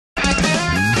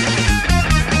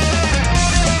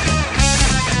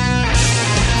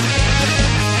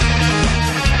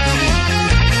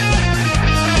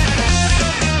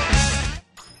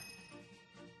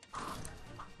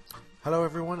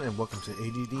welcome to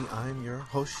ADD. I'm your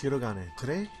host Shirogane.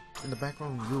 Today, in the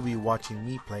background, you'll be watching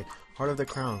me play Heart of the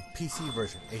Crown PC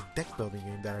version, a deck building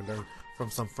game that I learned from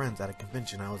some friends at a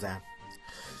convention I was at.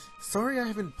 Sorry I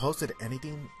haven't posted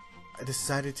anything. I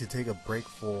decided to take a break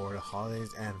for the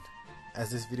holidays, and as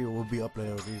this video will be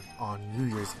uploaded on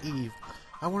New Year's Eve,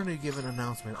 I wanted to give an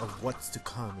announcement of what's to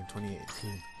come in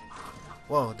 2018.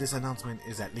 Well, this announcement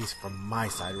is at least from my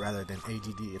side rather than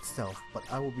AGD itself, but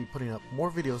I will be putting up more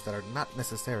videos that are not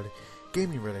necessarily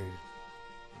gaming related.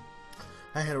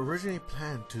 I had originally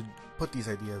planned to put these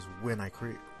ideas when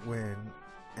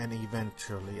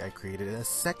eventually I created a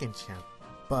second channel,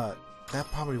 but that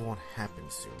probably won't happen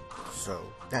soon. So,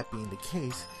 that being the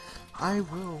case,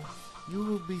 you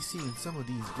will be seeing some of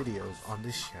these videos on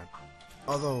this channel.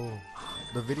 Although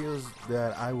the videos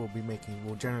that I will be making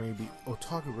will generally be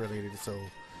otaku related, so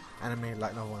anime,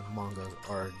 light novel, and manga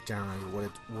are generally what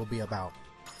it will be about.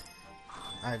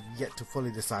 I've yet to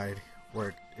fully decide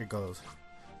where it goes.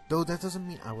 Though that doesn't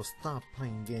mean I will stop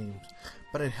playing games,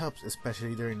 but it helps,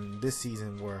 especially during this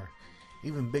season where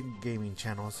even big gaming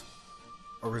channels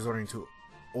are resorting to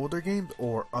older games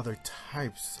or other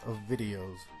types of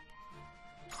videos.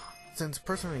 Since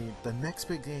personally, the next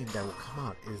big game that will come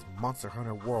out is Monster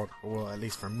Hunter World, well, at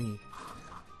least for me,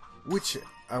 which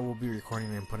I will be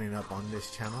recording and putting up on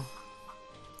this channel.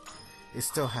 It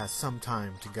still has some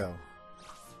time to go.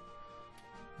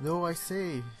 Though I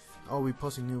say I'll be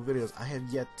posting new videos, I have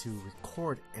yet to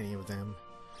record any of them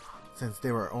since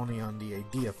they were only on the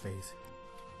idea phase.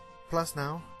 Plus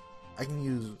now, I can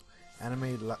use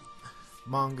anime,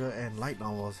 manga, and light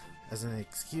novels as an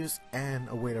excuse and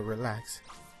a way to relax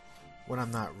when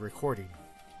I'm not recording.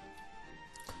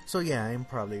 So yeah, I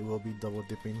probably will be double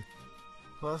dipping.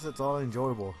 Plus it's all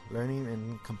enjoyable, learning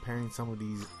and comparing some of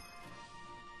these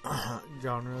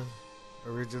genres,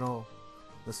 original,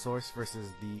 the source versus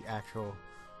the actual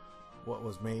what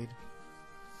was made.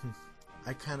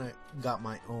 I kinda got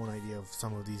my own idea of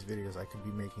some of these videos I could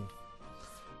be making.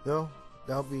 Though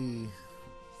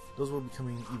those will be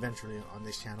coming eventually on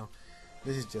this channel.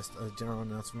 This is just a general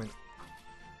announcement.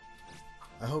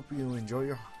 I hope you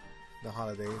enjoy the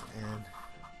holidays and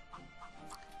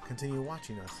continue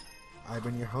watching us. I've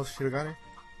been your host, Shirogane.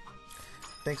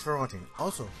 Thanks for watching.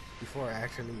 Also, before I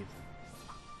actually leave,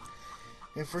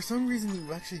 if for some reason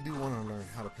you actually do want to learn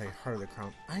how to play Heart of the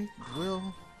Crown, I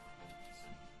will,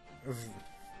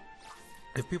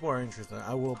 if people are interested,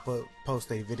 I will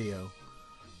post a video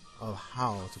of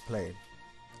how to play.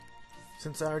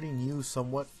 Since I already knew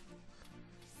somewhat,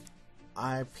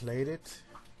 I played it.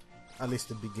 At least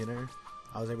the beginner,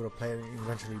 I was able to play it and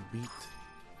eventually beat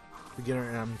beginner,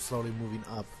 and I'm slowly moving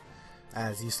up.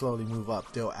 As you slowly move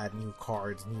up, they'll add new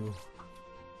cards,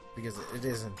 because it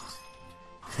isn't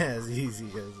as easy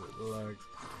as it looks.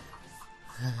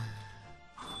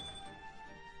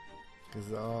 Because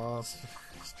it's all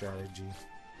strategy.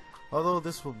 Although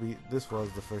this was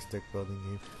the first deck building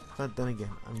game, but then again,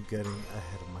 I'm getting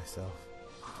ahead of myself.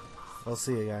 I'll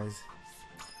see you guys.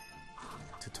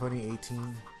 To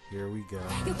 2018. Here we go.